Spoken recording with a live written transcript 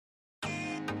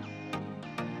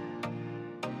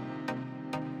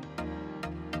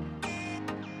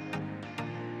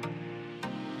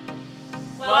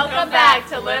Welcome back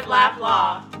to Live, Laugh,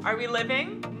 Law. Are we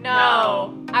living?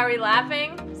 No. Are we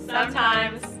laughing?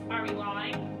 Sometimes. Are we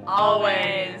lying?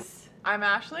 Always. I'm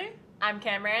Ashley. I'm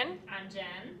Cameron. I'm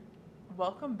Jen.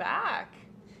 Welcome back.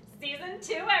 Season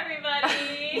 2,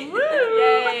 everybody! Woo!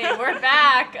 Yay, we're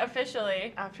back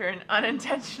officially. After an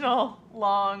unintentional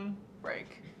long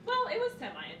break. Well, it was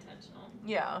semi-intentional.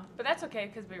 Yeah. But that's okay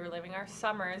because we were living our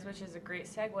summers, which is a great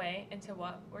segue into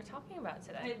what we're talking about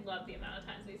today. I love the amount of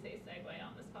times we say segue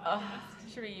on this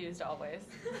podcast. Should be used always.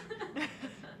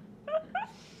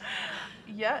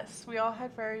 Yes, we all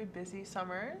had very busy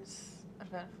summers.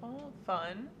 Eventful,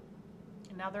 fun.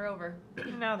 And now they're over.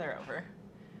 Now they're over.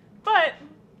 But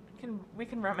we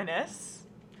can reminisce.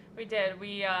 We did.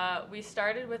 We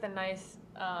started with a nice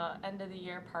end of the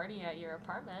year party at your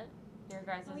apartment. Your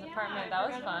guys' apartment.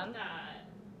 That was fun.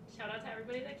 Shout out to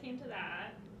everybody that came to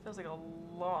that. Feels like a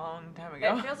long time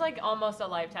ago. It feels like almost a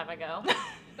lifetime ago.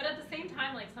 But at the same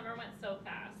time, like, summer went so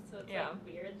fast, so it's like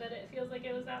weird that it feels like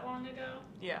it was that long ago.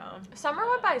 Yeah. Summer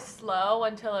went by slow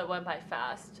until it went by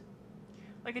fast.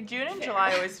 Like a June and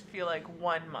July always feel like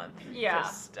 1 month. Yeah.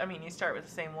 You start with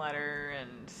the same letter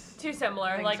and too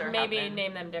similar. things Like are maybe happening.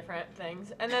 name them different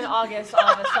things. And then August, all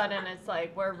of a sudden, it's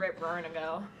like we're rip roaring to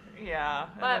go. Yeah,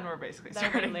 and But then we're basically that'll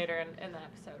be starting. later in the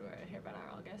episode where I hear about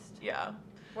our August. Yeah.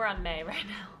 We're on May right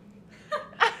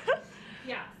now.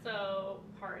 Yeah, so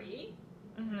party.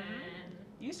 Mm-hmm. And then,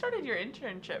 You started your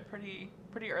internship pretty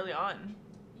early on.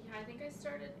 yeah, I think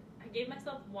I gave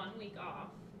myself 1 week off.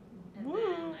 And Woo.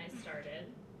 then I started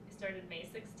May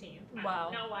 16th. Wow.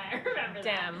 I don't know why I remember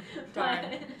Damn. that. Darn.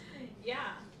 But,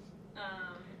 yeah.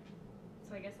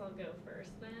 So I guess I'll go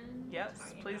first then. Yes,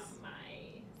 talking please. About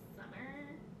my summer.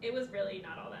 It was really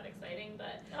not all that exciting,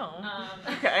 but. Oh.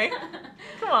 Okay.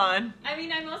 Come on. I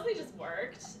mean, I mostly just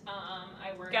worked.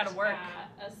 I worked Gotta work.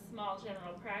 at a small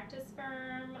general practice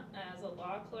firm as a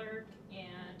law clerk,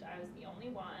 and I was the only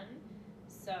one.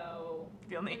 So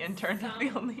The only in intern. some- The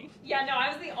only. Yeah, no, I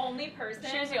was the only person.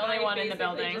 She was the only one in the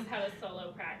basically building. Just had a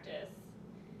solo practice.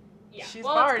 Yeah. She's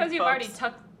Well, barred, it's because you've folks.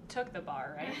 already took the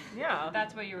bar, right? Yeah.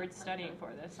 That's what you were studying for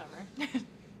this summer.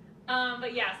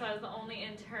 But yeah, so I was the only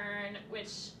intern,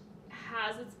 which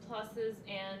has its pluses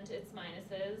and its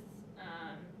minuses,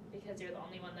 because you're the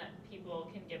only one that people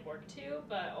can give work to,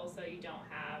 but also you don't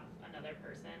have another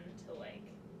person to, like,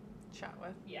 Chat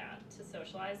with. yeah, to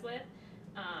socialize with.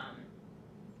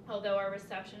 Although our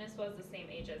receptionist was the same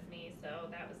age as me, so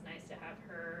that was nice to have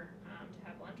her to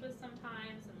have lunch with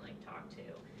sometimes and, like, talk to.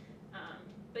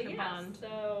 But To yeah, bond.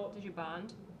 so Did you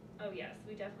bond? oh yes,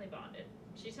 we definitely bonded.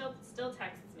 She still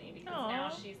texts me because Aw. now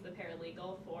she's the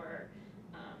paralegal for,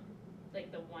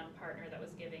 like, the one partner that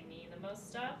was giving me the most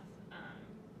stuff.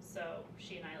 So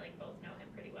she and I, like, both know him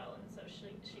pretty well, and so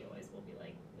she always will be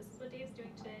like, "This is what Dave's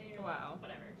doing today," or Wow.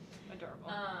 whatever. Adorable.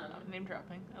 Name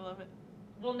dropping. I love it.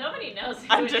 Well, nobody knows who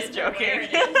I'm it just is or where joking.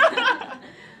 it is.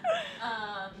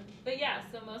 But yeah,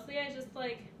 so mostly I just,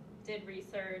 like, did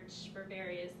research for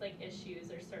various, like,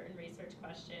 issues or certain research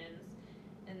questions.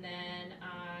 And then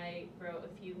I wrote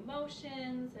a few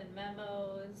motions and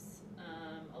memos.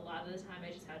 A lot of the time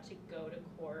I just had to go to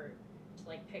court to,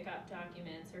 like, pick up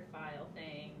documents or file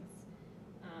things.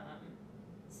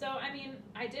 So, I mean,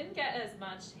 I didn't get as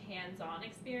much hands-on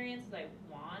experience as I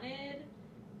wanted,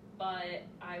 but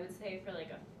I would say for,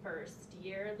 like, a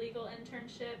first-year legal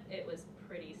internship, it was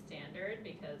pretty standard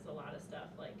because a lot of stuff,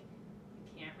 like,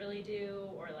 you can't really do,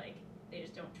 or, like, they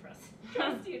just don't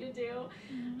trust you to do.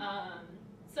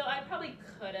 So I probably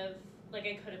could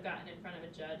have gotten in front of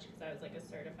a judge because I was, like, a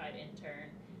certified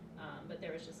intern, but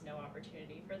there was just no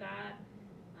opportunity for that.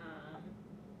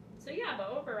 So yeah, but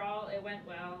overall it went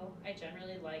well. I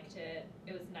generally liked it.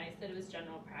 It was nice that it was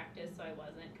general practice, so I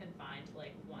wasn't confined to,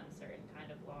 like, one certain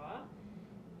kind of law.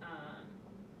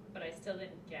 But I still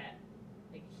didn't get,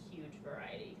 like, huge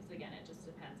variety because, again, it just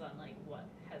depends on, like, what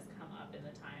has come up in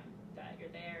the time that you're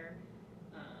there.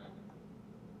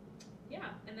 Yeah,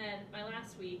 and then my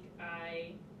last week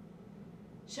I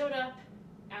showed up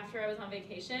after I was on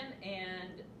vacation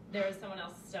and there was someone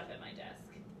else's stuff at my desk.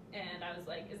 And I was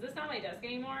like, is this not my desk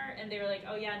anymore? And they were like,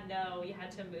 oh yeah, no, you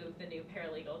had to move the new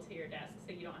paralegal to your desk,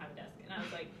 so you don't have a desk. And I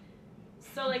was like,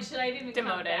 so, like, should I even come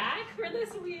Demoted. back for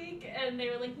this week? And they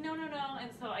were like, no. And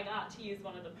so I got to use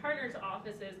one of the partner's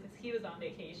offices because he was on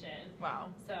vacation. Wow.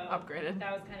 So Upgraded.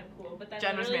 that was kind of cool. But then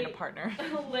Jen was made a literally- partner.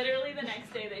 literally the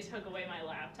next day they took away my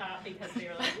laptop because they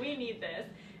were like, we need this.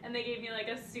 And they gave me, like,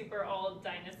 a super old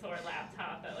dinosaur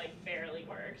laptop that, like, barely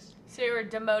worked. So you were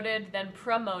demoted, then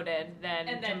promoted, then,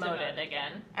 And then demoted demoted.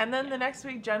 again. And then the next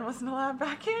week, Jen wasn't allowed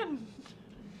back in.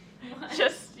 What?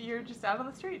 You're just out on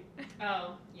the street.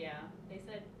 Oh, yeah. They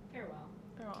said farewell.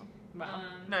 They're all. Wow.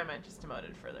 No, I meant just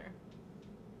demoted further.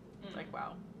 It's like,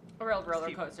 wow. A real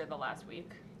roller coaster the last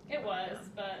week. It was,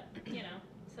 but, you know,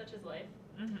 such is life.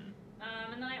 Mm-hmm.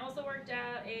 And then I also worked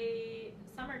at a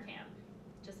summer camp,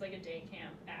 just like a day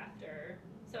camp after.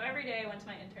 So every day I went to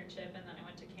my internship and then I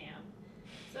went to camp.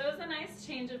 So it was a nice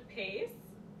change of pace,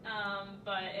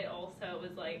 but it also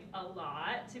was like a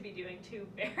lot to be doing two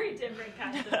very different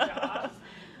kinds of jobs.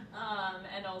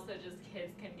 And also just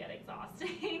kids can get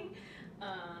exhausting.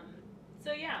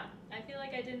 So yeah, I feel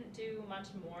like I didn't do much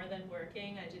more than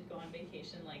working. I did go on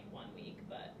vacation like 1 week,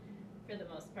 but for the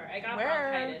most part, I got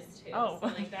bronchitis too. Oh. So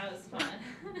like that was fun.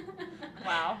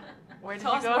 Wow. Where did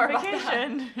Tell you us go more on about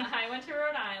vacation? I went to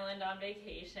Rhode Island on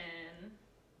vacation.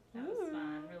 That was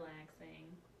fun, relaxing.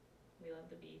 We love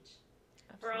the beach.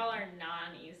 For all our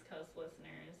non-East Coast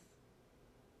listeners,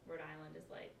 Rhode Island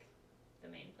is like the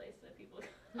main place that people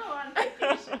go on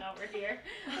vacation over here.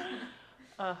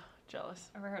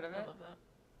 Jealous. Ever heard of I it? love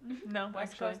that. No,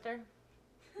 West actually. Coaster?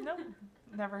 No,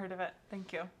 never heard of it.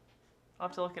 Thank you. I'll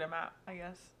have to look at a map, I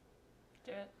guess.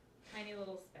 Do it. Tiny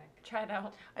little speck. Try it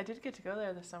out. I did get to go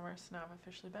there this summer, so now I've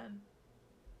officially been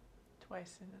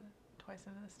twice into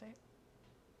the state.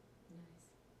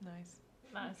 Nice.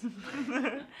 Nice.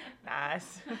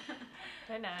 Nice.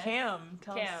 Very nice. Cam,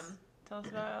 tell us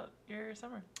about your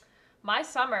summer. My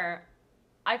summer,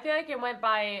 I feel like it went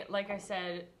by, like I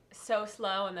said, so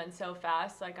slow and then so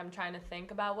fast. Like I'm trying to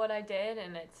think about what I did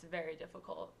and it's very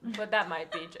difficult. But that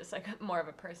might be just like more of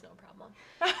a personal problem.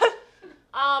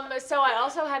 So I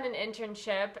also had an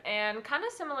internship and kind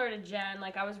of similar to Jen,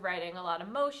 like I was writing a lot of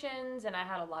motions and I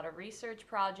had a lot of research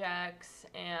projects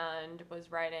and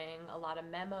was writing a lot of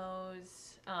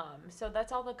memos. So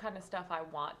that's all the kind of stuff I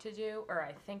want to do or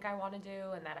I think I want to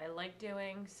do and that I like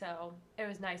doing. So it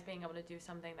was nice being able to do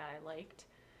something that I liked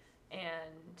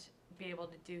and be able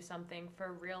to do something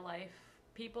for real life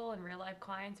people and real life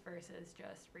clients versus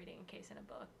just reading a case in a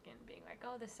book and being like,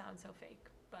 oh, this sounds so fake.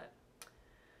 But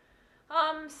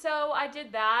so I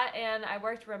did that and I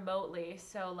worked remotely,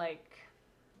 so like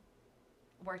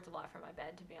worked a lot from my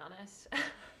bed, to be honest.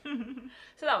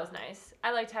 So that was nice.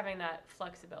 I liked having that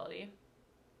flexibility.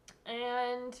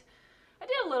 And I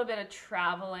did a little bit of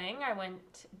traveling. I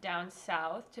went down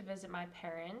south to visit my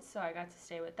parents, so I got to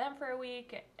stay with them for a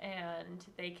week and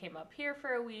they came up here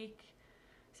for a week.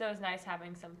 So it was nice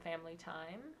having some family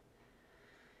time.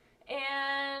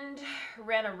 And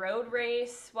ran a road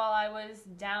race while I was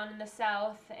down in the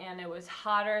south, and it was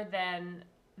hotter than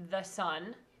the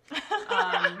sun.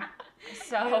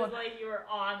 So it was like you were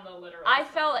on the literal I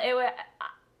sun. felt it would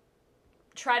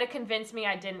try to convince me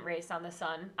I didn't race on the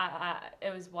sun.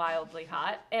 It was wildly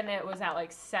hot, and it was at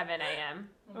like 7 a.m.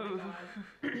 Oh my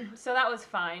god. So that was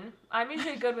fine. I'm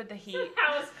usually good with the heat,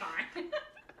 That was fine.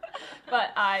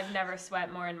 but I've never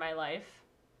sweat more in my life.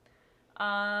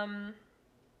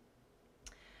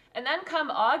 And then come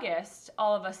August,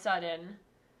 all of a sudden,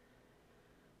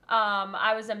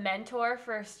 I was a mentor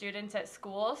for students at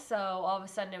school. So all of a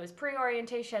sudden it was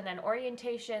pre-orientation, then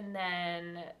orientation,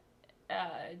 then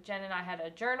Jen and I had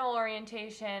a journal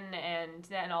orientation, and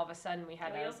then all of a sudden we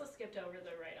had We also skipped over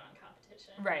the write-on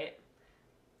competition. Right.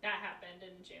 That happened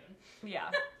in June.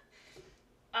 Yeah.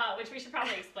 Which we should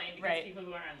probably explain because Right. people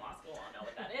who are in law school won't know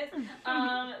what that is.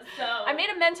 So I made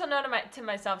a mental note to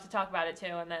myself to talk about it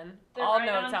too, and then the all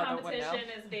write-on notes out the window.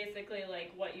 competition is basically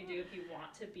like what you do if you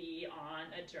want to be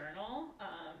on a journal.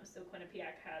 So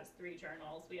Quinnipiac has 3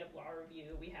 journals. We have Law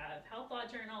Review, we have Health Law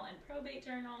Journal, and Probate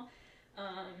Journal.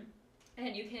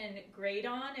 And you can grade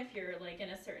on if you're like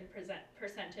in a certain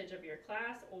percentage of your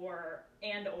class, or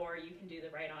you can do the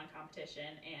write-on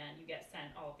competition and you get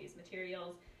sent all of these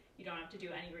materials. You don't have to do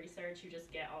any research, you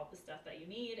just get all the stuff that you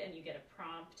need and you get a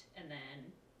prompt and then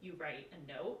you write a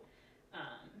note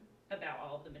about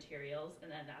all of the materials, and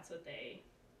then that's what they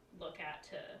look at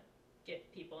to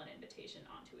get people an invitation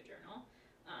onto a journal.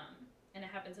 And it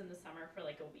happens in the summer for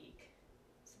like a week.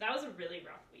 So that was a really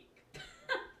rough week.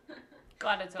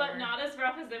 Glad it's over. But not as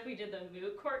rough as if we did the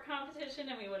moot court competition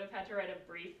and we would have had to write a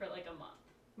brief for like a month.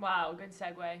 Wow, good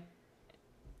segue.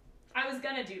 I was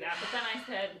gonna do that, but then I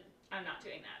said, I'm not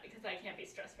doing that because I can't be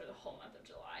stressed for the whole month of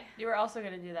July. You were also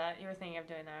going to do that. You were thinking of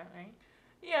doing that, right?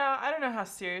 Yeah, I don't know how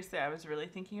seriously I was really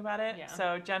thinking about it. Yeah.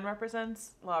 So Jen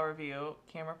represents Law Review,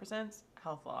 Cam represents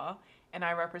Health Law, and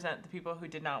I represent the people who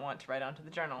did not want to write onto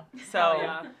the journal. So,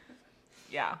 yeah.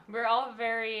 Yeah. We're all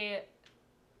very,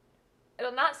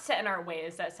 not set in our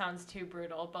ways, that sounds too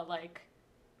brutal, but like,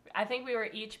 I think we were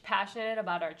each passionate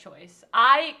about our choice.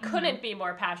 I couldn't be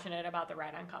more passionate about the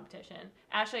write-on competition.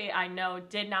 Ashley, I know,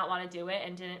 did not want to do it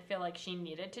and didn't feel like she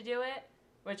needed to do it,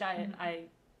 which I And I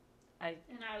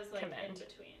was like commend. in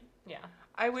between. Yeah.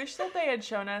 I wish that they had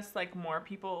shown us, like, more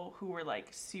people who were, like,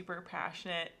 super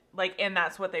passionate, like, and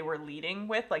that's what they were leading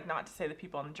with, like, not to say the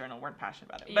people in the journal weren't passionate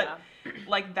about it, but,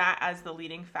 like, that as the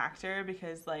leading factor,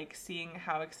 because, like, seeing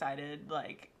how excited,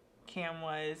 like, Cam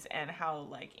was and how,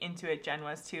 like, into it Jen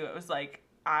was, too, it was, like,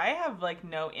 I have, like,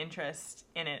 no interest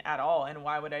in it at all, and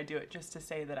why would I do it just to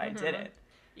say that I did it?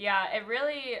 Yeah, it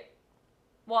really...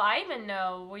 Well, I even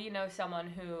know, someone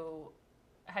who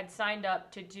had signed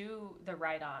up to do the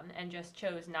write-on and just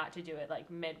chose not to do it, like,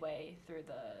 midway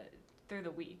through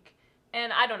the week.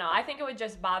 And I don't know, I think it would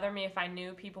just bother me if I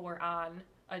knew people were on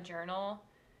a journal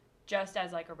just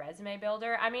as, like, a resume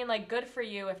builder. I mean, like, good for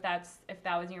you if that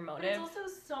was your motive. But it's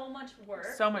also so much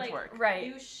work. So much work. Right.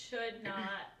 You should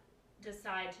not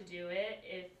decide to do it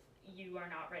if you are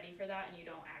not ready for that and you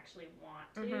don't actually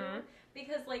want to.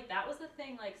 Because, like, that was the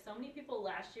thing, like, so many people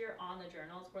last year on the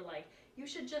journals were like, you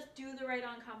should just do the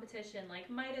write-on competition, like,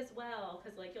 might as well,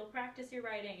 because, like, you'll practice your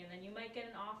writing and then you might get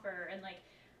an offer. And, like,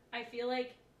 I feel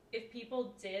like if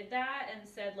people did that and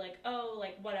said, like, oh,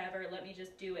 like, whatever, let me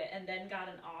just do it, and then got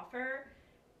an offer,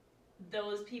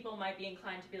 those people might be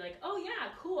inclined to be like, oh,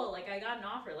 yeah, cool, like, I got an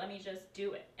offer, let me just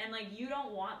do it. And, like, you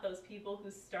don't want those people who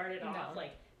started off,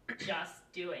 like, just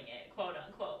doing it, quote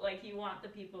unquote. Like, you want the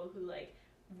people who, like,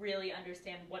 really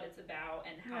understand what it's about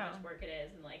and how much work it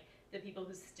is, and, like, the people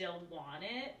who still want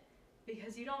it,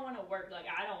 because you don't want to work, like,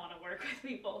 I don't want to work with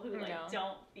people who, like,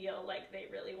 don't feel like they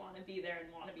really want to be there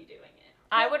and want to be doing it.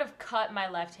 I would have cut my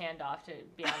left hand off to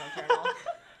be on the journal.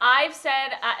 I've said,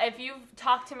 if you've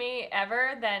talked to me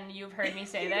ever, then you've heard me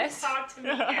say this. Talk to me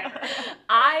ever.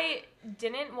 I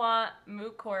didn't want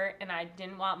moot court and I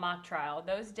didn't want mock trial.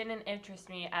 Those didn't interest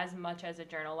me as much as a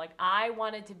journal. Like, I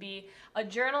wanted to be, a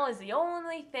journal is the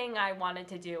only thing I wanted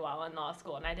to do while in law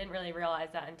school. And I didn't really realize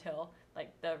that until,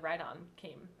 like, the write-on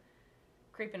came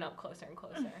creeping up closer and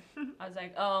closer. I was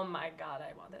like, oh my God,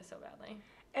 I want this so badly.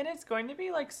 And it's going to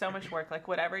be, like, so much work. Like,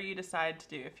 whatever you decide to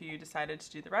do, if you decided to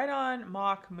do the write-on,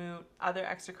 mock, moot, other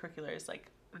extracurriculars,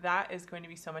 like, that is going to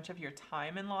be so much of your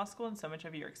time in law school and so much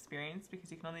of your experience,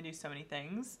 because you can only do so many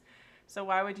things. So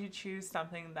why would you choose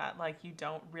something that, like, you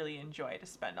don't really enjoy to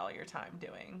spend all your time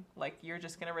doing? Like, you're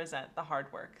just going to resent the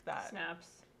hard work that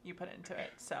you put into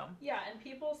it, so. Yeah, and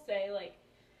people say, like,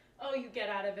 oh, you get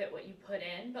out of it what you put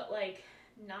in, but, like,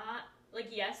 not, like,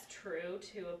 yes, true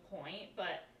to a point,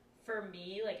 but for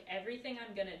me, like, everything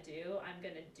I'm gonna do, I'm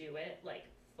gonna do it, like,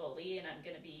 fully, and I'm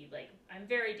gonna be, like, I'm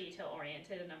very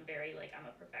detail-oriented, and I'm very, like, I'm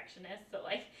a perfectionist, so,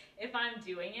 like, if I'm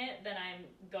doing it, then I'm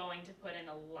going to put in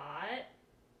a lot,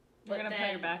 You're gonna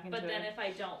put your back into but then it. if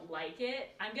I don't like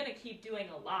it, I'm gonna keep doing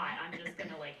a lot, I'm just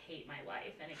gonna, like, hate my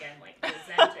life, and again, like,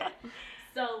 resent it.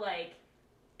 So, like,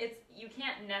 it's, you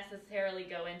can't necessarily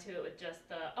go into it with just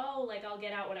the, oh, like, I'll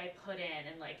get out what I put in,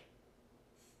 and, like,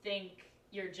 think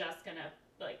you're just gonna,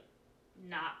 like,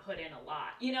 not put in a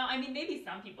lot. You know, I mean, maybe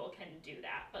some people can do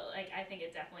that, but, like, I think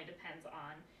it definitely depends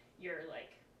on your,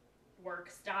 like, work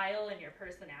style and your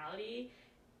personality,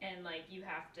 and, like, you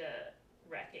have to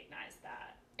recognize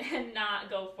that and not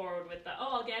go forward with the,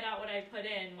 oh, I'll get out what I put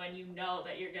in, when you know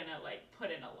that you're gonna, like,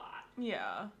 put in a lot.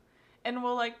 Yeah. And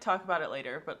we'll, like, talk about it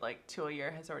later, but, like, tool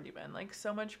year has already been, like,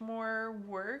 so much more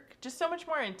work, just so much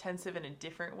more intensive in a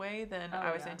different way than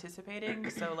I was anticipating.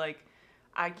 So, like,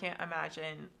 I can't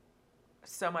imagine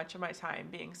so much of my time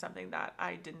being something that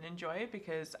I didn't enjoy,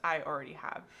 because I already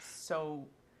have so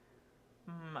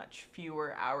much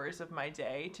fewer hours of my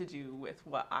day to do with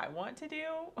what I want to do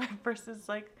versus,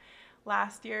 like,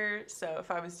 last year. So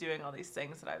if I was doing all these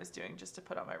things that I was doing just to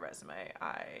put on my resume,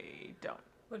 I don't.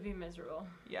 Would be miserable.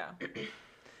 Yeah.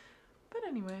 But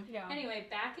anyway. Yeah. Anyway,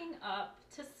 backing up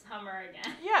to summer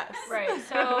again. Yes. Right.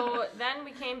 So then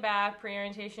we came back,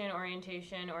 pre-orientation,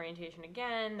 orientation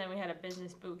again. Then we had a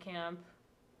business boot camp.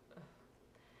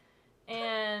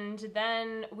 And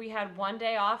then we had one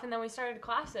day off, and then we started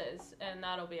classes. And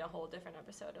that'll be a whole different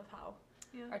episode of how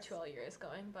our 12 year is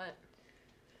going. But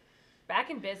back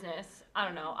in business, I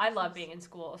don't know. I love being in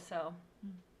school, so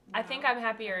I think I'm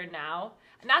happier now.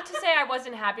 Not to say I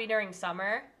wasn't happy during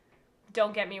summer.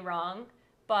 Don't get me wrong.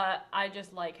 But I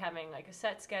just like having, like, a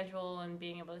set schedule and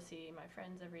being able to see my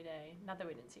friends every day. Not that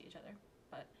we didn't see each other,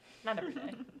 but not every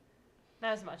day.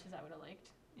 Not as much as I would have liked.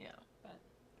 Yeah. But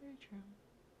very true.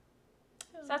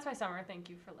 So that's my summer. Thank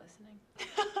you for listening.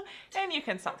 And you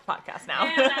can stop the podcast now.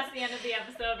 And that's the end of the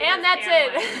episode. And that's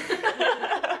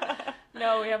it.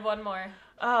 No, we have one more.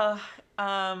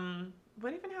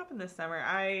 What even happened this summer?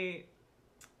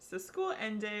 So school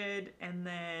ended, and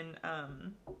then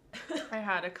I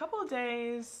had a couple of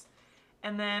days,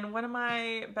 and then one of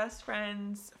my best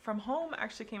friends from home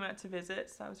actually came out to visit,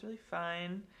 so that was really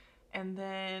fun. And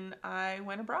then I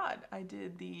went abroad. I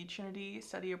did the Trinity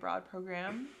Study Abroad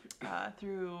program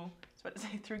through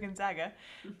Gonzaga,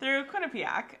 through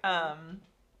Quinnipiac.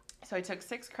 So I took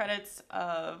 6 credits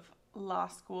of law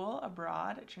school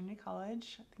abroad at Trinity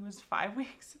College. I think it was 5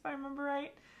 weeks, if I remember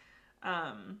right.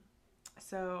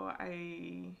 So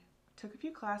I took a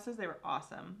few classes. They were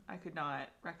awesome. I could not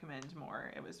recommend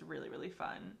more. It was really, really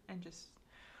fun and just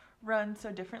run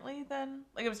so differently than,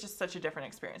 like, it was just such a different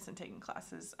experience than taking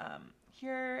classes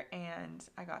here. And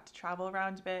I got to travel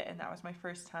around a bit, and that was my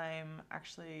first time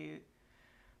actually,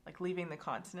 like, leaving the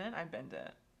continent. I've been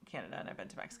to Canada and I've been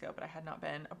to Mexico, but I had not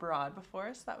been abroad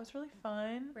before, so that was really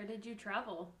fun. Where did you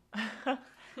travel?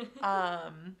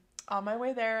 On my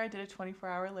way there, I did a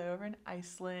 24-hour layover in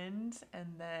Iceland, and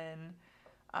then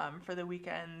for the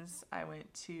weekends, I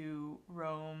went to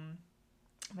Rome,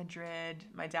 Madrid.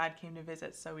 My dad came to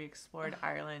visit, so we explored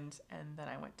Ireland, and then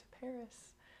I went to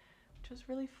Paris, which was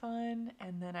really fun.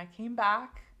 And then I came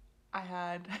back. I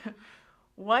had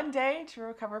one day to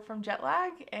recover from jet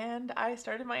lag, and I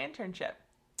started my internship.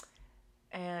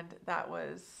 And that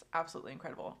was absolutely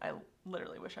incredible. I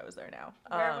literally wish I was there now.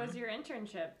 Where was your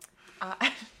internship?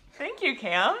 Thank you,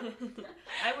 Cam.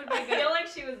 I would be I feel like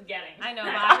she was getting. I know,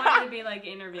 but I wanted to be like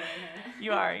interviewing her.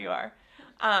 You are.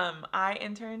 I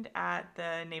interned at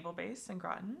the Naval Base in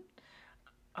Groton.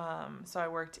 So I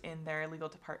worked in their legal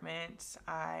department.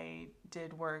 I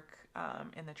did work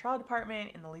in the trial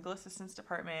department, in the legal assistance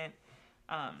department,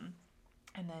 and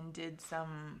then did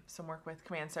some work with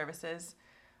command services.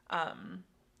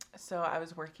 So I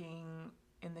was working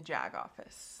in the JAG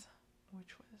office,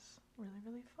 which was really,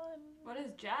 really fun. What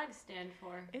does JAG stand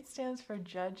for? It stands for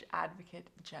Judge Advocate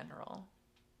General.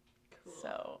 Cool.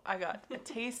 So I got a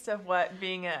taste of what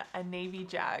being a Navy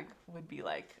JAG would be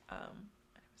like. It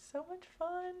was so much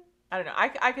fun. I don't know.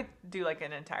 I could do like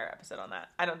an entire episode on that.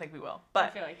 I don't think we will, but I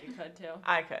feel like you could too.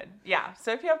 I could. Yeah.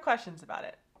 So if you have questions about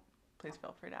it, please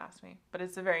feel free to ask me. But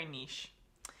it's a very niche.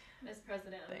 Miss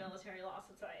President of Military Law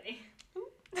Society.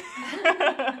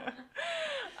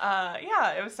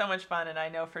 Yeah, it was so much fun, and I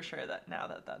know for sure that now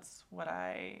that's what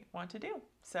I want to do.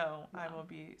 So I will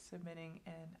be submitting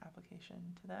an application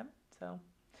to them. So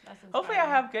hopefully I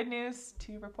have good news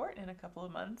to report in a couple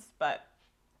of months.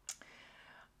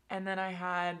 And then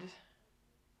I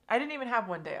didn't even have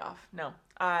one day off. No,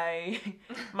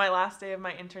 my last day of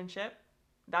my internship,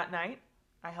 that night,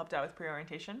 I helped out with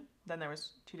pre-orientation. Then there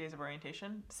was 2 days of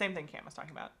orientation. Same thing Cam was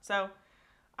talking about. So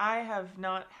I have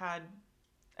not had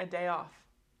a day off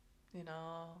in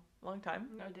a long time.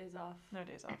 No days off.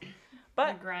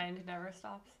 But the grind never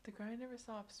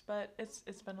stops. But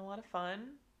it's been a lot of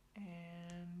fun,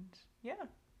 and yeah,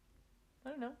 I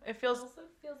don't know. It also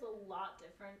feels a lot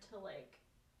different to like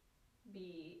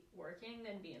be working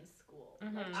than be in school.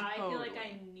 Mm-hmm. Like I feel like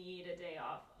I need a day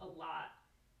off a lot.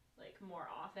 Like more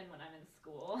often when I'm in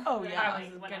school. Oh yeah, I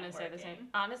was gonna say the same.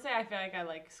 Honestly, I feel like I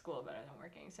like school better than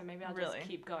working, so maybe I'll just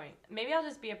keep going. Maybe I'll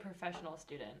just be a professional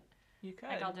student. You could.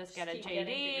 Like I'll just get a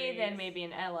JD, then maybe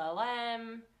an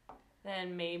LLM,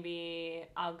 then maybe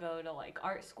I'll go to like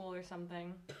art school or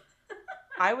something.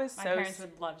 I was My parents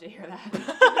would love to hear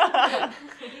that.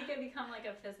 You could become like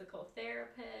a physical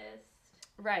therapist.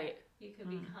 Right. You could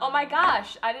become. Oh my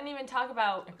gosh! I didn't even talk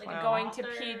about like going to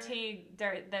PT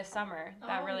this summer. The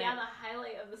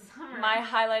highlight of the summer. My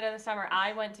highlight of the summer.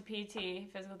 I went to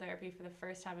PT, physical therapy, for the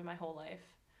first time in my whole life.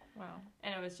 Wow.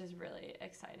 And it was just really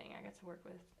exciting. I got to work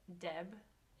with Deb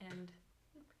and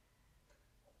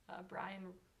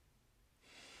Brian.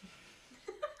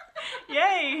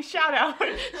 Yay! Shout out!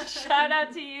 Shout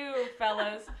out to you,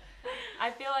 fellas. I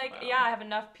feel like I have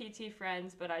enough PT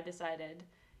friends, but I decided,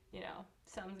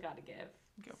 something's got to give.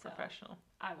 Go professional.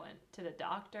 I went to the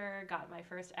doctor, got my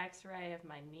first X-ray of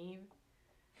my knee.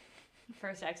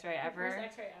 First X-ray ever. First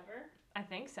X-ray ever? I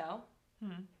think so.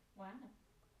 Wow.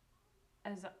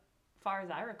 As far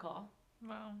as I recall.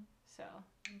 Wow. So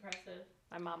impressive.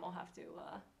 My mom will have to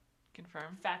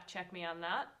confirm. Fact check me on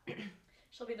that.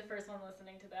 She'll be the first one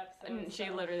listening to the episode. And she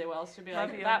literally will. She'll be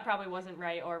like, that probably wasn't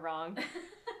right or wrong.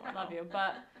 I love you.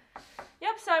 But,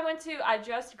 yep, so I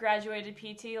just graduated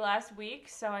PT last week,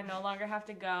 so I no longer have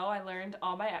to go. I learned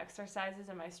all my exercises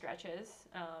and my stretches.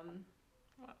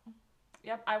 Wow.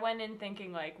 Yep, I went in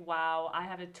thinking like, wow, I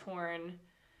have a torn,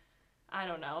 I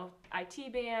don't know,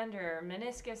 IT band or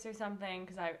meniscus or something,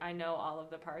 because I know all of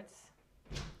the parts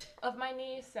of my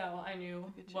knee, so I knew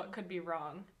what could be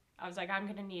wrong. I was like, I'm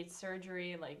going to need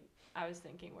surgery. Like, I was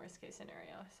thinking worst case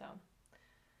scenario, so.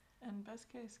 And best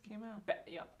case came out.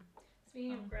 Yep.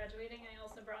 Speaking of graduating, I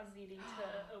also brought ZD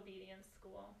to obedience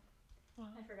school.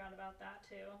 I forgot about that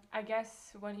too. I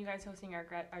guess when you guys hosting our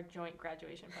joint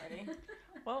graduation party?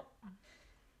 Well,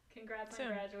 congrats soon.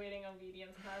 on graduating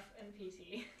obedience class and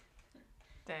PT.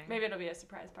 Dang. Maybe it'll be a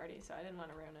surprise party, so I didn't want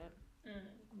to ruin it.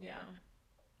 Yeah.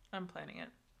 I'm planning it.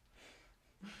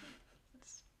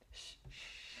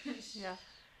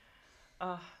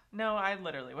 Yeah. No, I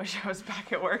literally wish I was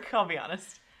back at work, I'll be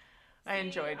honest. I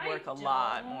enjoyed work a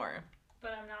lot more.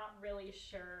 But I'm not really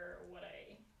sure what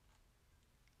I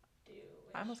do.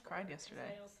 I almost cried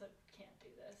yesterday. I also can't do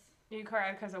this. You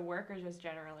cried because of work or just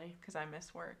generally? Because I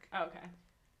miss work. Oh, okay.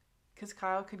 Because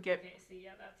Kyle could get... Okay, see,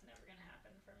 yeah, that's never going to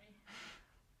happen for me.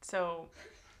 So,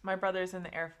 my brother's in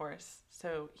the Air Force,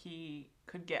 so he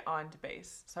could get onto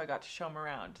base. So I got to show him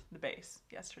around the base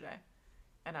yesterday.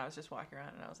 And I was just walking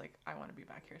around and I was like, I want to be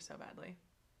back here so badly.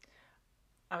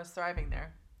 I was thriving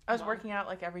there. I was working out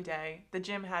like every day. The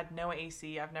gym had no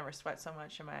AC. I've never sweat so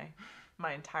much in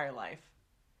my entire life.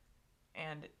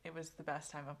 And it was the best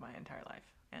time of my entire life.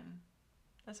 And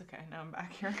that's okay. Now I'm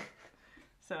back here.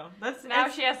 So now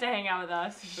she has to hang out with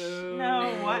us. Boo.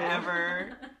 No,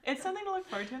 whatever. It's something to look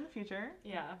forward to in the future.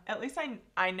 Yeah. At least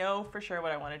I know for sure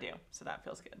what I want to do. So that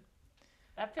feels good.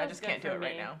 That feels I just good can't do for it me.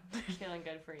 right now. Feeling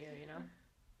good for you, you know?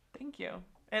 Thank you.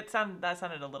 That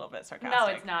sounded a little bit sarcastic. No,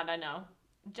 it's not. I know.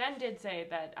 Jen did say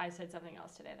that I said something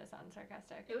else today that sounded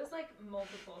sarcastic. It was like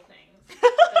multiple things. Is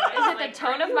it the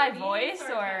tone of my voice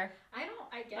or?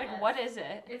 I guess. Like, what is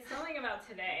it? It's something about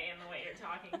today and the way you're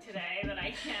talking today that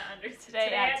I can't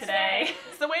understand. Today.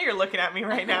 It's the way you're looking at me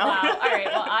right now. Wow. All right.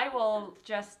 Well, I will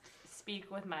just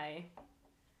speak with my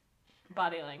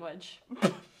body language.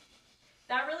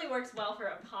 That really works well for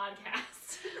a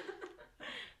podcast.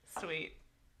 Sweet.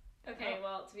 Okay,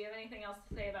 well, do we have anything else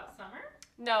to say about summer?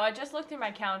 No, I just looked through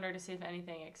my calendar to see if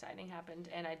anything exciting happened,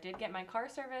 and I did get my car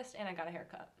serviced, and I got a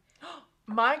haircut.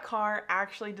 My car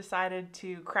actually decided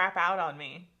to crap out on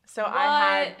me. So What?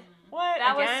 I had... What?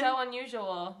 That Again? was so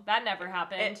unusual. That never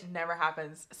happened. It never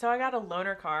happens. So I got a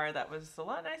loaner car that was a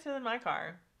lot nicer than my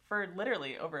car for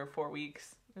literally over 4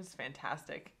 weeks. It was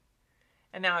fantastic.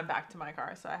 And now I'm back to my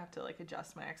car, so I have to like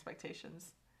adjust my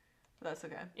expectations. But that's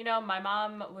okay. You know, my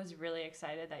mom was really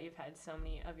excited that you've had so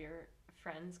many of your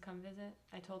friends come visit.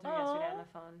 I told her yesterday on the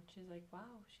phone. She's like, wow,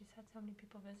 she's had so many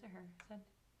people visit her. I said,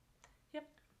 yep.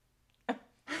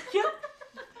 Yep.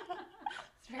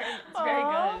 It's very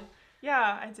good.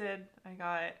 Yeah, I did. I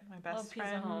got my best Little piece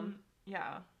friend. of home.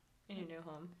 Yeah. In your new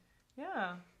home.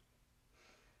 Yeah.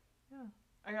 Yeah.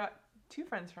 I got 2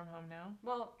 friends from home now.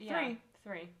 Well, yeah. 3.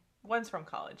 3. One's from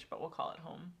college, but we'll call it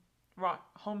home.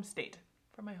 Home state.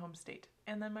 From my home state.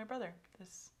 And then my brother.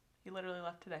 He literally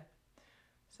left today.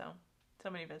 So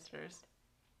many visitors.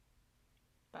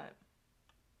 But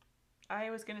I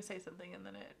was going to say something and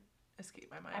then it escaped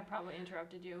my mind. I probably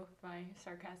interrupted you with my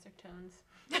sarcastic tones.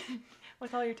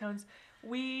 With all your tones.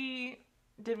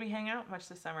 Did we hang out much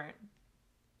this summer?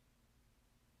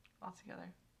 All together.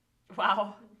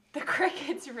 Wow. The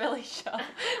crickets really show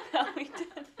that we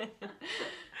didn't.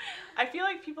 I feel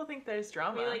like people think there's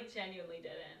drama. We like genuinely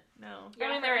didn't. No. I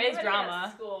mean, for there is anybody drama.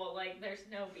 At school, like, there's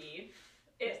no beef.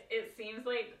 It seems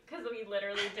like because we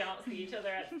literally don't see each other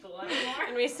at school anymore.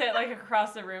 And we sit like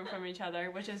across the room from each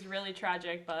other, which is really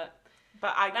tragic, but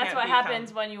I can't that's what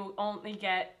happens when you only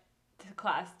get to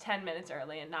class 10 minutes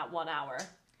early and not 1 hour.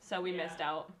 So we missed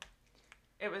out.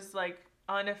 It was like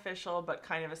unofficial but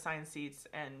kind of assigned seats,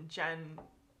 and Jen,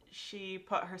 she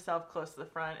put herself close to the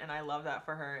front, and I love that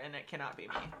for her, and it cannot be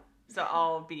me. So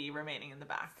I'll be remaining in the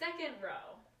back. Second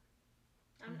row.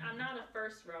 I'm not a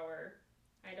first rower.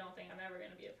 I don't think I'm ever going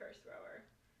to be a first rower.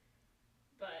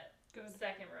 But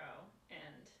second row,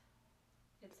 and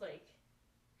it's like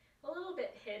a little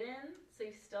bit hidden, so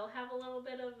you still have a little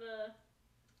bit of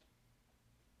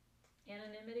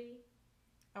anonymity.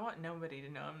 I want nobody to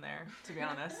know I'm there, to be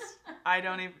honest. I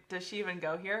don't even... Does she even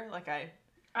go here?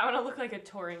 I want to look like a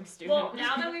touring student. Well,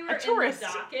 now that we were in the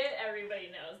docket, everybody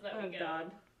knows that we go.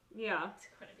 God. Yeah. It's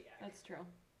Quinnipiac. That's true.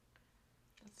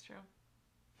 That's true.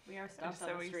 We are stopped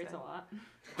So on the streets said. a lot.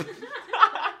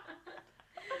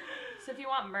 So if you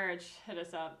want merch, hit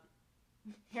us up.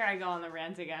 Here I go on the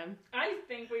rant again. I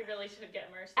think we really should get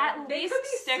merch. At They least could be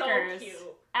stickers. So cute.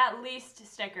 At least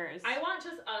stickers. I want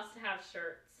just us to have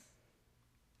shirts.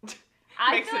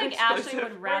 I Makes feel it like Ashley exclusive.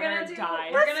 would rather die.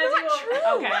 We're gonna do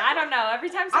a, Okay, I don't know. Every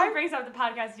time someone brings up the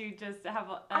podcast, you just have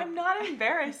I'm not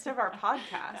embarrassed of our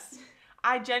podcast.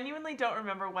 I genuinely don't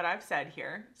remember what I've said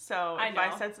here. So if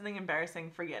I said something embarrassing,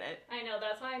 forget it. I know,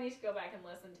 that's why I need to go back and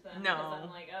listen to them. No. Because I'm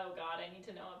like, oh God, I need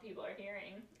to know what people are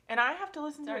hearing. And I have to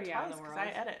listen to it It's already out in twice the because I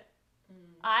world. edit.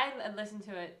 I listen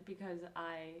to it because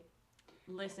I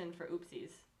listen for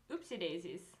oopsies. Oopsie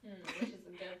daisies. Which is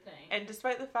a good thing. And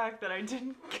despite the fact that I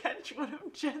didn't catch one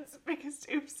of Jen's biggest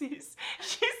oopsies,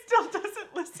 she still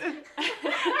doesn't listen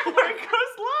before it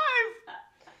goes live.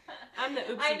 I'm the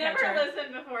oopsie I never catcher.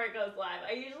 listen before it goes live.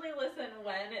 I usually listen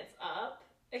when it's up,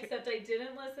 except I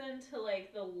didn't listen to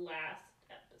like the last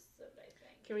episode, I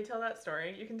think. Can we tell that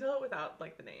story? You can tell it without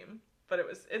like the name, but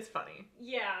it's funny.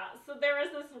 Yeah, so there was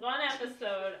this one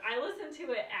episode. I listened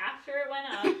to it after it went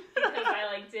up because I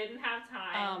like didn't have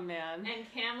time. Oh man.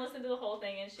 And Cam listened to the whole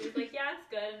thing and she was like, yeah, it's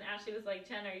good. And Ashley was like,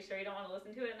 Jen, are you sure you don't want to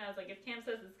listen to it? And I was like, if Cam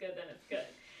says it's good, then it's good.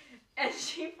 And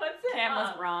she puts it Cam was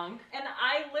up. wrong. And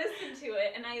I listened to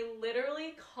it and I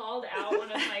literally called out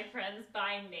one of my friends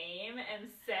by name and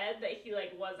said that he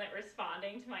like wasn't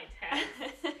responding to my text.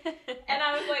 And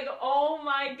I was like, oh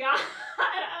my god.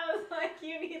 I was like,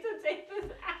 you need to take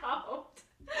this out.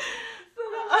 So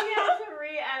then we had to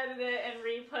re-edit it and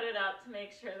re-put it up to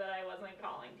make sure that I wasn't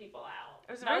calling people out.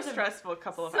 It was a very stressful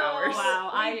couple of So, hours.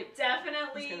 Wow, we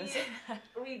definitely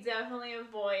definitely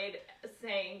avoid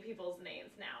saying people's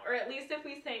names now. Or at least if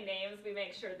we say names, we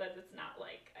make sure that it's not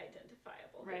like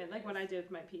identifiable. Right, like what I did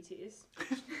with my PTs.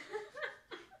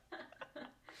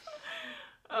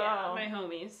 Yeah. My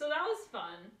homies. So that was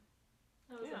fun.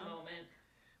 That was Yeah. a moment.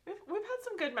 We've had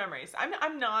some good memories.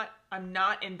 I'm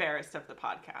not embarrassed of the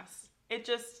podcast. It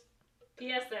just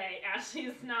PSA,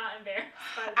 Ashley's not embarrassed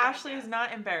by the Ashley podcast. is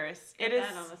not embarrassed. Get It is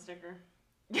that on the sticker.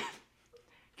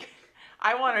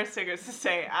 I want our stickers to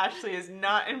say Ashley is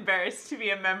not embarrassed to be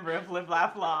a member of Live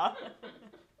Laugh Law.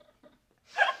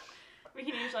 We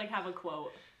can usually have a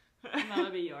quote. And that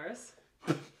would be yours.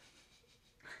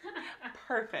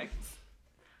 Perfect.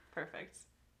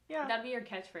 Yeah. That'd be your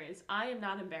catchphrase. I am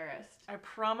not embarrassed. I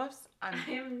promise I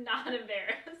am not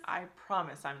embarrassed. I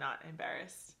promise I'm not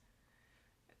embarrassed.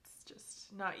 It's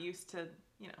just not used to,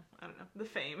 I don't know, the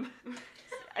fame.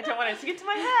 I don't want it to get to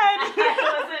my head.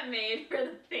 I wasn't made for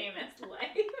the famous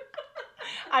life.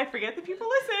 I forget that people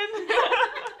listen.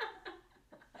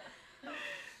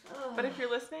 But if you're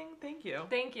listening, thank you.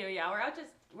 Thank you. Yeah,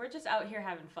 we're just out here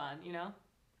having fun, you know?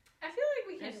 I feel like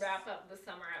we can wrap up the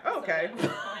summer episode. Okay.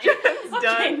 at this point. It's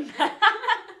done.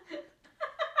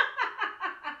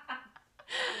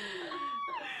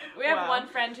 We have Wow. one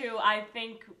friend who I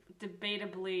think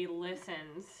debatably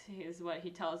listens, is what he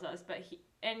tells us, but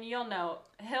he'll know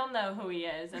who he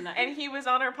is. And he was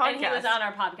on our podcast. And he was on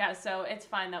our podcast, so it's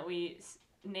fine that we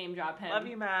name drop him. Love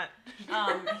you, Matt.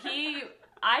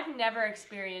 I've never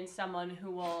experienced someone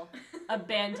who will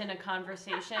abandon a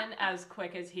conversation as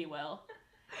quick as he will.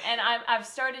 And I've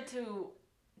started to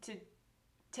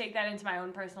take that into my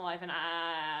own personal life, and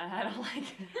I don't like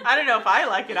it. I don't know if I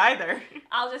like it either.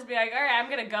 I'll just be like, all right, I'm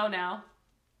going to go now.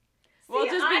 We'll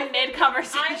See, just be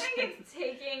mid-conversation. I think it's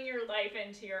taking your life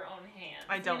into your own hands.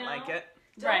 I don't like it.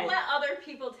 Don't let other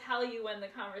people tell you when the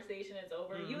conversation is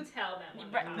over. You tell them when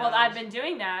the conversation. Well, I've been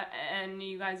doing that, and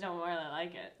you guys don't really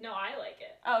like it. No, I like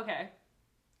it. Oh, okay.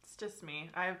 It's just me.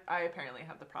 I apparently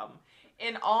have the problem.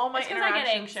 In all my It's because interactions...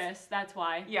 I get anxious, that's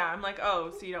why. Yeah, I'm like,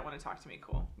 oh, so you don't want to talk to me?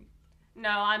 Cool.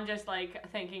 No, I'm just,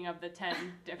 like, thinking of the 10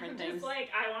 different things. Just like,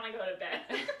 I want to go to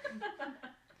bed.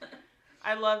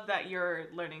 I love that you're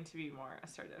learning to be more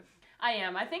assertive. I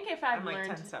am. I think if I've I'm, like, 10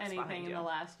 learned steps behind anything in you. the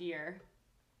last year,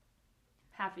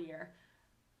 half a year.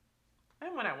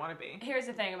 I'm what I want to be. Here's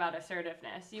the thing about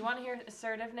assertiveness. You want to hear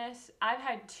assertiveness? I've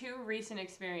had 2 recent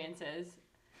experiences,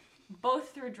 both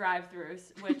through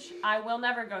drive-thrus, which I will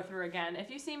never go through again.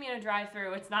 If you see me in a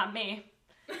drive-thru, it's not me.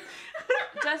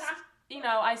 Just,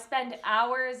 I spend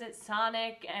hours at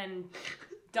Sonic, and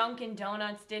Dunkin'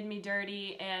 Donuts did me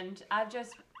dirty, and I've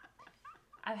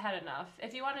had enough.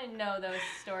 If you want to know those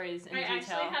stories in detail. I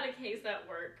actually had a case at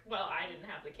work. Well, I didn't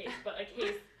have the case, but a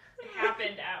case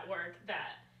happened at work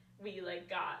that we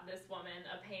got this woman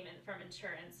a payment from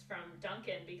insurance from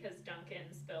Dunkin' because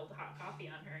Dunkin' spilled hot coffee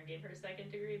on her and gave her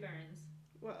 2nd-degree burns.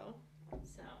 Well.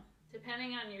 So,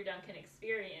 depending on your Dunkin'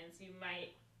 experience, you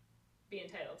might be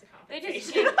entitled to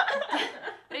compensation.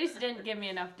 They just didn't give me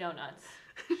enough donuts.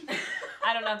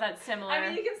 I don't know if that's similar. I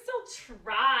mean, you can still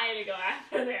try to go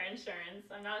after their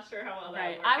insurance. I'm not sure how well that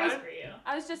Right. worked out for you.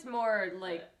 I was just more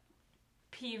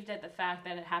peeved at the fact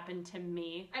that it happened to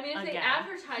me. I mean, if again. they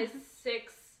advertise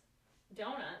 6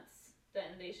 donuts,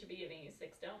 then they should be giving you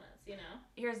 6 donuts,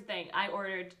 Here's the thing. I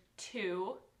ordered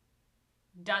 2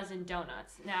 dozen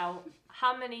donuts. Now,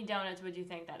 how many donuts would you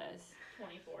think that is?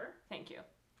 24. Thank you.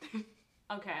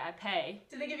 Okay, I pay.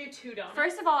 Did they give you 2 donuts?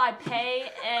 First of all, I pay,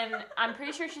 and I'm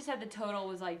pretty sure she said the total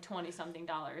was $20-something.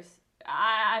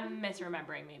 I'm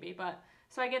misremembering maybe, but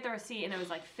so I get the receipt and it was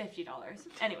 $50.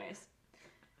 Anyways,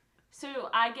 so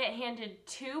I get handed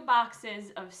 2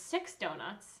 boxes of 6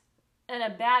 donuts,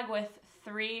 and a bag with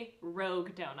 3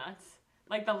 Rogue donuts.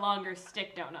 Like the longer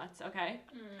stick donuts, okay?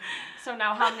 So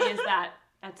now how many is that?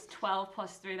 That's 12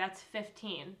 plus 3, that's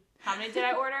 15. How many did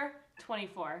I order?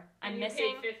 24. And you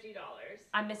paid $50.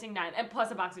 I'm missing 9, and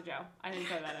plus a box of Joe. I didn't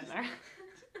throw that in there.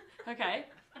 Okay.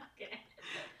 Okay.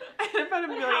 And about a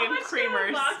million how much creamers. Did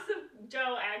a box of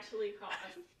Joe actually cost?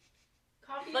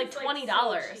 Coffee like is $20,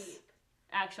 so cheap.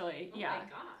 actually. Yeah. Oh my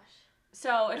gosh.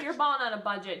 So if you're balling on a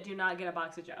budget, do not get a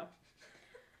box of Joe.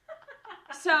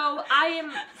 So I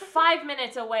am 5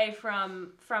 minutes away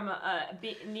from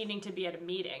needing to be at a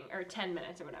meeting, or 10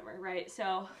 minutes or whatever, right?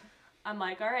 So I'm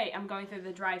like, all right, I'm going through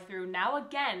the drive-thru now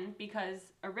again, because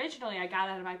originally I got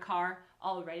out of my car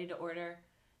all ready to order,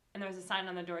 and there was a sign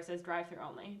on the door that says drive-thru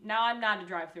only. Now I'm not a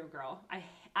drive-thru girl.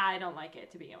 I don't like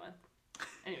it to begin with.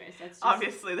 Anyways, that's just...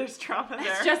 Obviously, there's trauma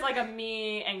there. It's just like a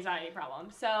me anxiety problem.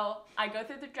 So I go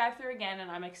through the drive-thru again,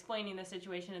 and I'm explaining the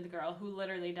situation to the girl who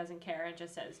literally doesn't care and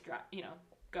just says,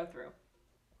 go through.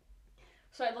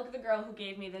 So I look at the girl who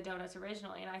gave me the donuts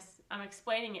originally, and I'm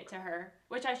explaining it to her,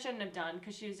 which I shouldn't have done,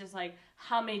 because she was just like,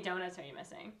 how many donuts are you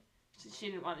missing? She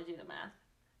didn't want to do the math.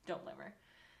 Don't blame her.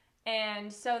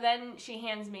 And so then she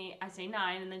hands me, I say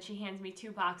 9, and then she hands me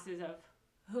 2 boxes of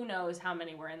who knows how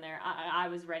many were in there. I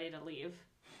was ready to leave.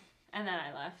 And then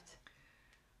I left.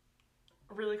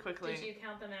 Really quickly. Did you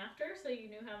count them after so you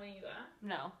knew how many you got?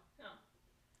 No.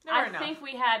 No. I think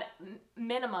we had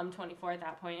minimum 24 at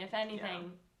that point. If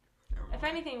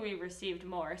anything, we received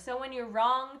more. So when you're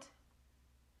wronged,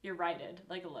 you're righted,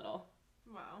 like a little.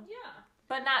 Wow. Yeah.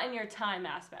 But not in your time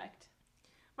aspect.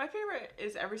 My favorite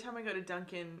is every time I go to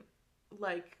Dunkin',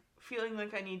 like, feeling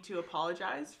like I need to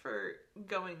apologize for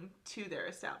going to their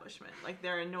establishment. Like,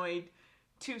 they're annoyed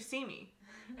to see me.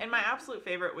 And my absolute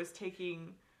favorite was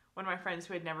taking one of my friends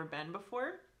who had never been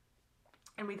before.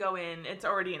 And we go in, it's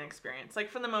already an experience. Like,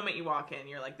 from the moment you walk in,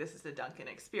 you're like, this is a Dunkin'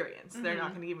 experience. Mm-hmm. They're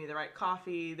not going to give me the right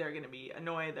coffee. They're going to be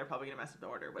annoyed. They're probably going to mess up the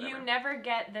order, whatever. You never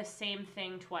get the same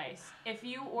thing twice. If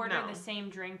you order the same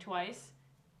drink twice,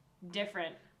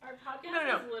 different. Our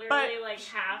podcast is literally like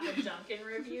half a Dunkin'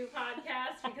 review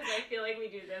podcast, because I feel like we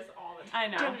do this all the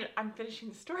time. I know. Jen, I'm finishing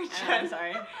the story, Jen. I'm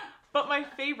sorry. But my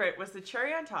favorite was the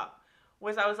cherry on top.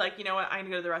 I was like, you know what, I need to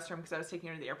go to the restroom, because I was taking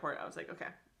her to the airport. I was like, okay.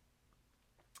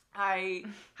 I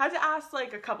had to ask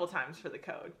like a couple times for the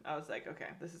code. I was like, okay,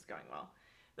 this is going well.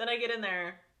 Then I get in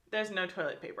there, there's no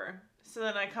toilet paper. So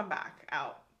then I come back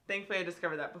out. Thankfully, I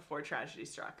discovered that before tragedy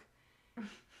struck.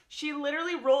 She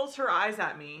literally rolls her eyes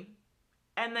at me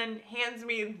and then hands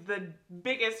me the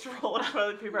biggest roll of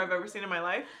toilet paper I've ever seen in my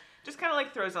life. Just kind of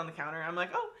like throws it on the counter. I'm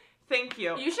like, oh, thank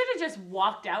you. You should have just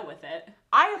walked out with it.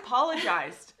 I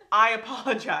apologized.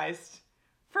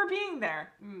 For being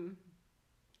there.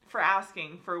 For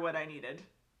asking for what I needed.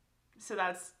 So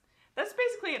that's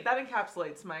basically it. That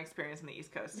encapsulates my experience in the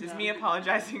East Coast. Is me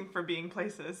apologizing for being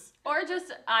places. Or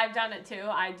just, I've done it too.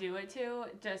 I do it too.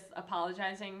 Just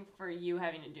apologizing for you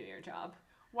having to do your job.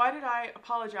 Why did I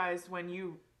apologize when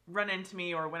you run into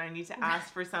me, or when I need to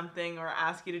ask for something or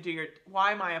ask you to do your...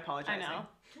 Why am I apologizing? I know.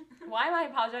 Why am I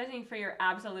apologizing for your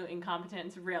absolute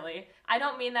incompetence, really? I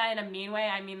don't mean that in a mean way.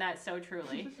 I mean that so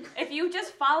truly. If you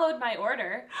just followed my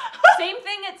order, same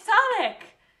thing at Sonic.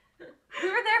 We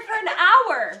were there for an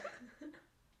hour.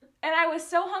 And I was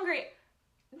so hungry.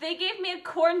 They gave me a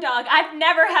corn dog. I've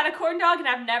never had a corn dog, and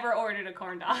I've never ordered a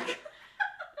corn dog.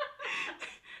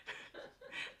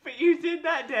 But you did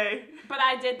that day. But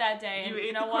I did that day, and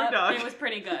you know what? Dog. It was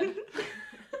pretty good.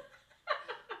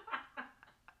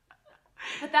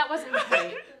 But that wasn't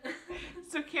great.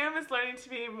 So Cam is learning to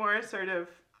be more assertive.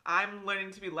 I'm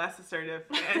learning to be less assertive,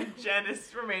 and Jen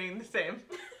is remaining the same.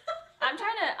 I'm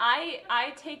trying to...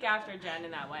 I take after Jen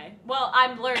in that way. Well,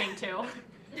 I'm learning to.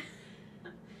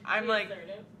 I'm like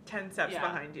 10 steps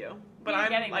behind you. But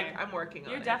I'm working on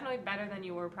it. You're definitely better than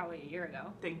you were probably a year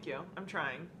ago. Thank you. I'm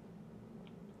trying.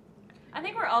 I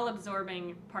think we're all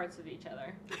absorbing parts of each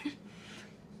other.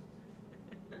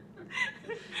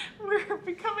 We're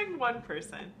becoming one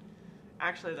person.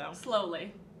 Actually, though.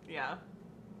 Slowly. Yeah.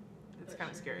 It's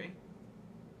kind of scary.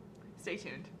 Stay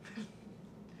tuned.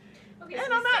 Okay, and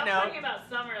so on that note, talking about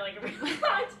summer like a really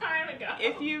long time ago.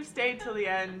 If you've stayed till the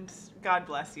end, God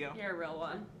bless you. You're a real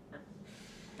one.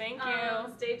 Thank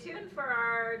you. Stay tuned for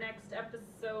our next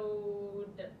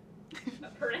episode,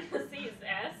 parentheses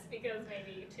S, because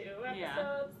maybe 2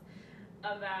 episodes,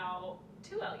 about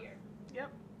 2L year.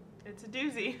 Yep. It's a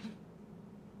doozy.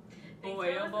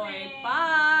 Boy, oh boy.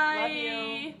 Bye. Love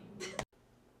you.